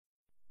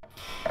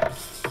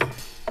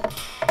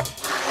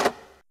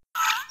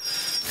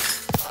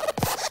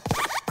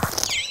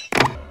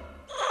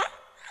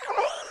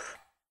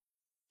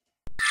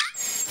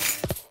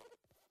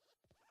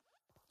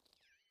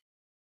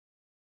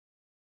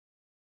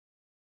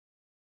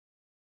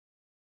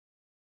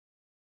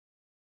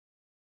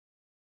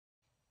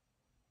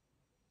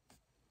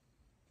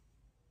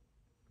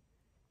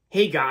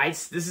Hey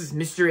guys, this is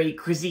Mr. A.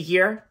 Chrissy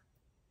here,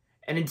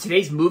 and in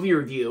today's movie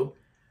review,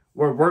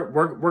 we're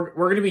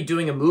going to be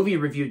doing a movie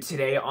review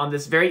today on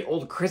this very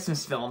old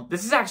Christmas film.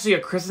 This is actually a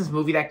Christmas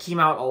movie that came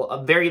out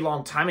a very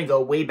long time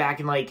ago, way back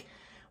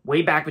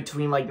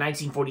between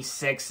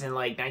 1946 and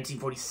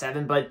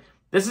 1947, but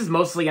this is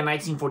mostly a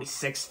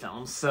 1946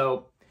 film,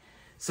 so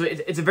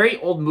it's a very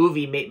old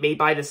movie made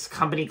by this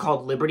company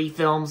called Liberty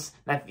Films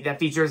that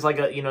features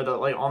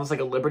almost like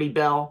a Liberty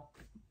Bell,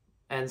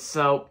 and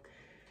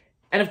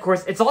of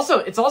course, it's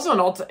also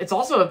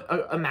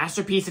a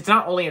masterpiece. It's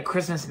not only a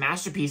Christmas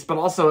masterpiece, but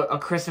also a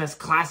Christmas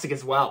classic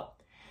as well.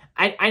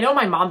 I know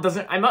my mom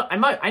doesn't.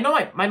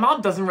 My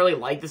mom doesn't really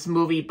like this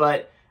movie,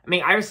 but I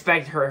mean, I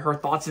respect her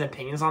thoughts and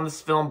opinions on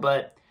this film,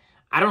 but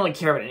I don't really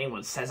care what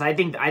anyone says. I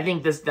think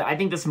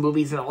this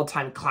movie is an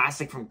all-time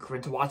classic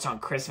to watch on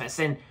Christmas,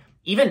 and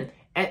even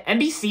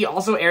NBC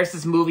also airs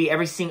this movie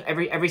every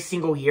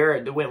single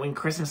year when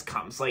Christmas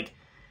comes.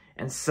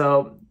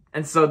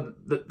 And so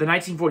the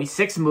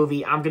 1946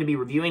 movie I'm going to be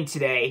reviewing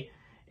today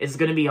is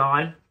going to be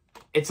on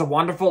It's a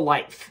Wonderful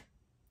Life.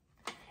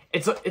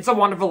 It's a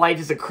Wonderful Life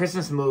is a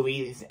Christmas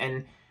movie,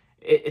 and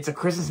it's a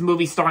Christmas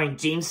movie starring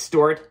James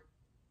Stewart.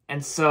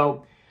 And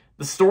so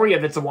the story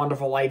of It's a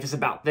Wonderful Life is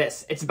about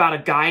this. It's about a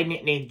guy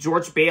named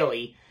George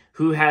Bailey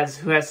who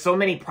has so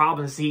many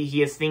problems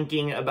he is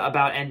thinking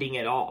about ending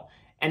it all.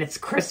 And it's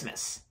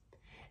Christmas.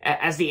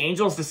 As the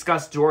angels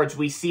discuss George,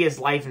 we see his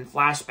life in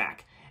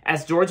flashback.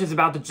 As George is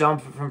about to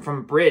jump from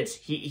a bridge,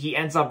 he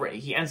ends up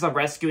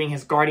rescuing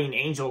his guardian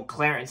angel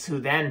Clarence, who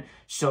then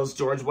shows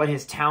George what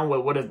his town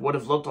would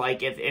have looked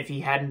like if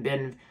he hadn't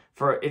been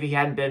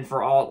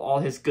for all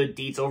his good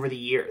deeds over the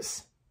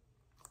years.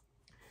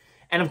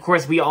 And of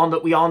course, we all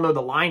know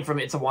the line from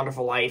It's a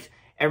Wonderful Life.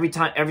 Every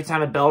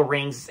time a bell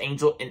rings, an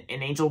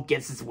angel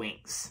gets his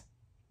wings.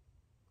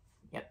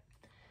 Yep.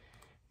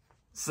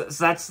 So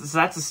that's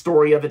the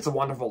story of It's a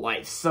Wonderful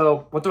Life.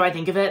 So what do I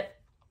think of it?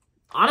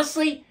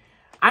 Honestly,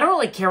 I don't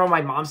really care what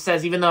my mom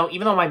says, even though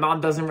my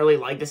mom doesn't really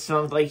like this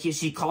film.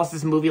 She calls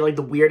this movie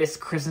the weirdest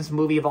Christmas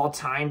movie of all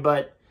time.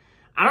 But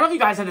I don't know if you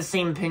guys have the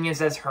same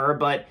opinions as her.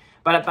 But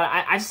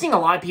I've seen a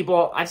lot of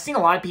people.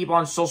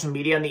 On social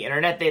media and the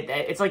internet that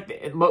it's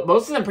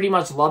most of them pretty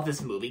much love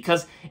this movie,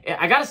 because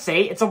I gotta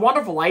say, It's a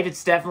Wonderful Life.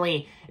 It's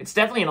definitely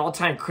an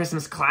all-time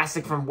Christmas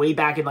classic from way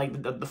back in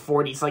the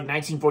 40s,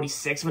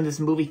 1946, when this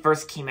movie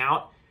first came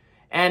out.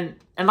 And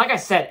like I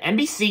said,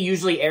 NBC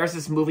usually airs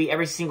this movie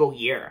every single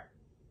year.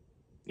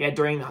 Yeah,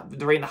 during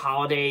the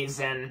holidays,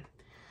 and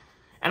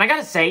I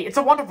gotta say, It's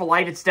a Wonderful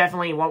Life. It's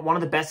definitely one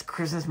of the best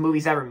Christmas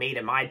movies ever made,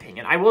 in my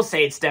opinion. I will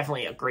say it's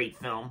definitely a great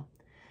film,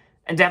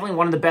 and definitely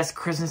one of the best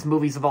Christmas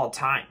movies of all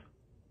time.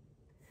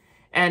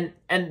 And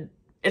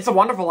It's a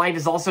Wonderful Life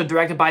is also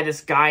directed by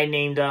this guy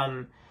named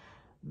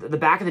the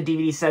back of the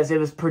DVD says it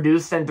was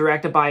produced and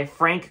directed by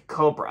Frank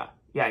Capra.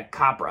 Yeah,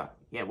 Capra.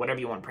 Yeah, whatever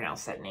you want to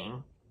pronounce that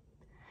name.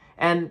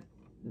 And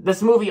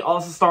this movie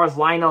also stars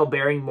Lionel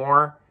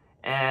Barrymore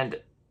and.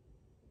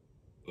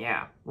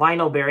 Yeah,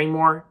 Lionel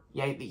Barrymore.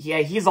 Yeah,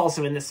 he's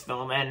also in this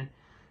film, and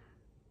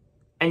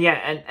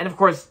of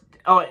course,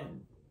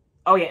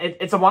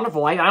 It's a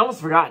Wonderful Life. I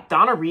almost forgot.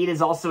 Donna Reed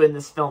is also in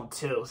this film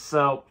too.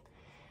 So,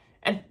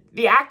 and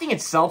the acting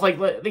itself,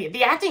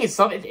 the acting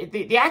itself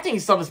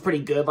is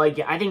pretty good.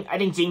 I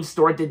think James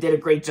Stewart did a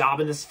great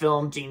job in this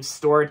film. James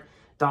Stewart,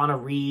 Donna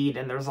Reed,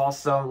 and there's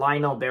also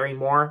Lionel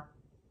Barrymore.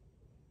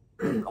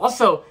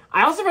 Also,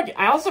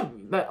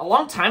 a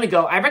long time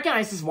ago, I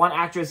recognized this one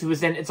actress who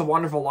was in It's a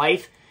Wonderful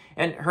Life,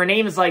 and her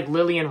name is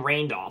Lillian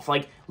Randolph.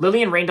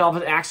 Lillian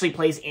Randolph actually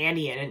plays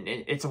Annie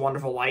in It's a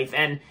Wonderful Life,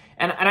 and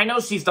I know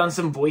she's done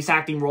some voice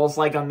acting roles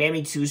on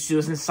Mammy Two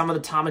Shoes and some of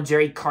the Tom and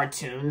Jerry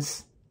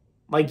cartoons,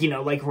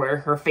 where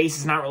her face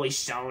is not really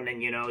shown,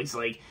 and it's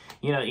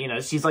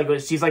she's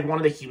one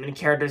of the human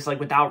characters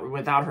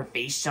without her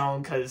face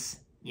shown, because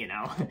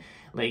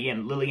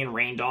Lillian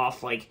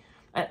Randolph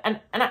And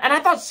I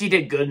thought she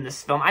did good in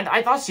this film.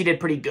 I thought she did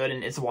pretty good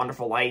in It's a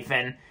Wonderful Life,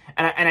 and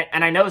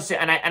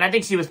I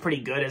think she was pretty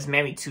good as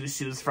Mammy Two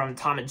Shoes from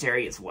Tom and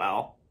Jerry as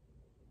well.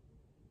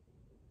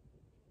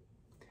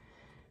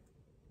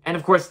 And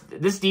of course,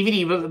 this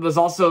DVD was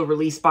also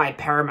released by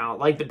Paramount.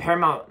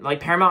 Paramount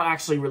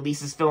actually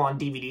releases film on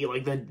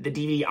DVD. The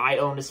DVD I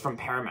own is from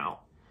Paramount.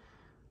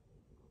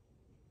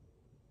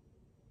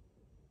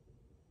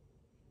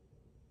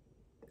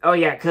 Oh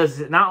yeah, because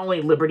not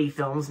only Liberty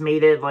Films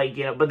made it,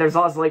 but there's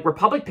also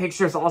Republic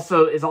Pictures was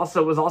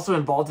also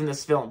involved in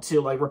this film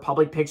too.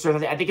 Republic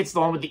Pictures, I think it's the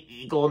one with the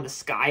eagle in the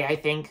sky, I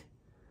think.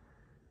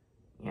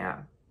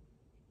 Yeah.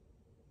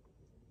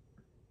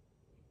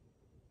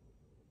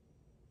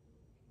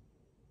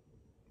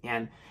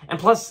 And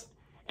plus,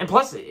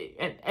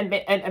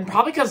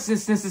 probably because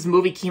since this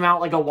movie came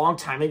out a long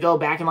time ago,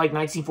 back in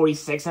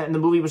 1946, and the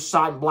movie was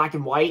shot in black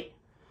and white.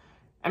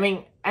 I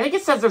mean, I think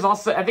it says there's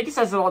also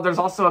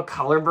a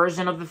color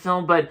version of the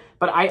film, but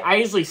I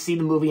usually see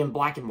the movie in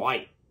black and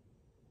white.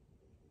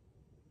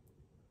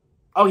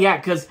 Oh yeah,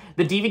 because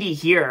the DVD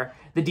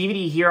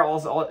here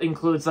also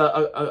includes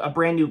a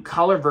brand new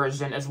color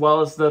version as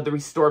well as the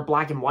restored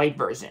black and white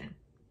version.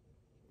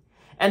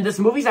 And this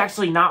movie's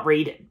actually not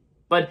rated.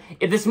 But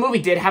if this movie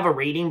did have a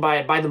rating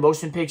by the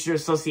Motion Picture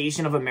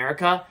Association of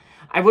America,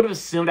 I would have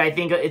assumed, I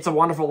think, It's a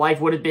Wonderful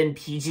Life would have been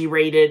PG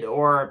rated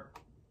or,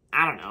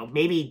 I don't know,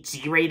 maybe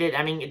G rated.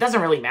 I mean, it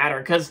doesn't really matter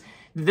because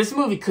this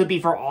movie could be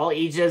for all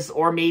ages,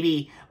 or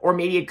maybe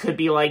it could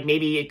be like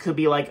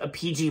a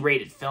PG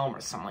rated film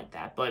or something like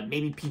that, but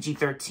maybe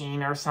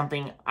PG-13 or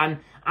something.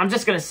 I'm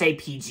just gonna say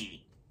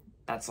PG.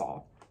 That's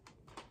all.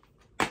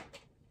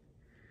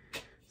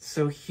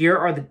 So here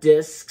are the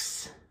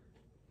discs.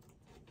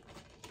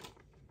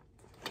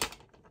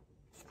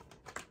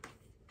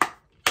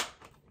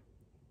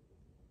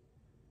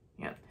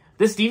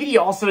 This DVD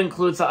also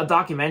includes a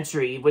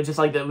documentary, which is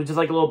like a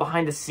little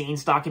behind the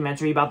scenes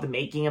documentary about the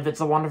making of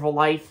It's a Wonderful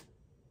Life.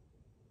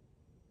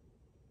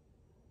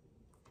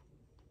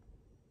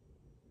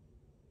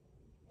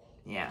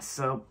 Yeah,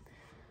 so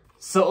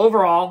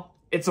overall,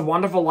 It's a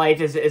Wonderful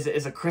Life is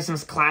a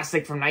Christmas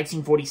classic from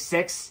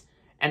 1946,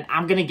 and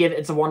I'm gonna give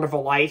It's a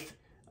Wonderful Life.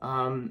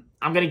 I'm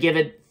gonna give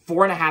it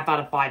 4.5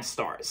 out of 5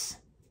 stars.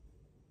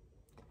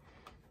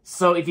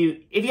 So if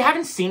you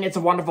haven't seen It's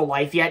a Wonderful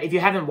Life yet, if you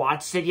haven't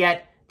watched it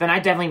yet, then I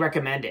definitely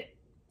recommend it.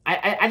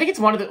 I think it's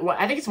one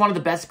of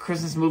the best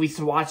Christmas movies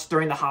to watch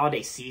during the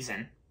holiday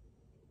season.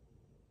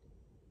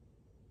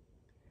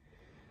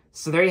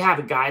 So there you have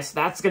it, guys.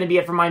 That's going to be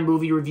it for my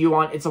movie review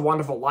on It's a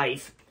Wonderful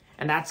Life.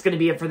 And that's going to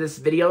be it for this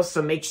video.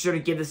 So make sure to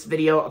give this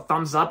video a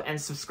thumbs up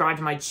and subscribe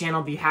to my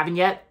channel if you haven't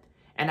yet.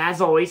 And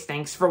as always,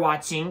 thanks for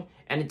watching.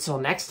 And until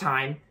next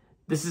time,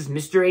 this is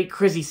Mr. A.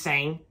 Crizzy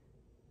saying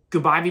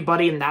goodbye,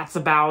 everybody, and that's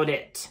about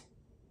it.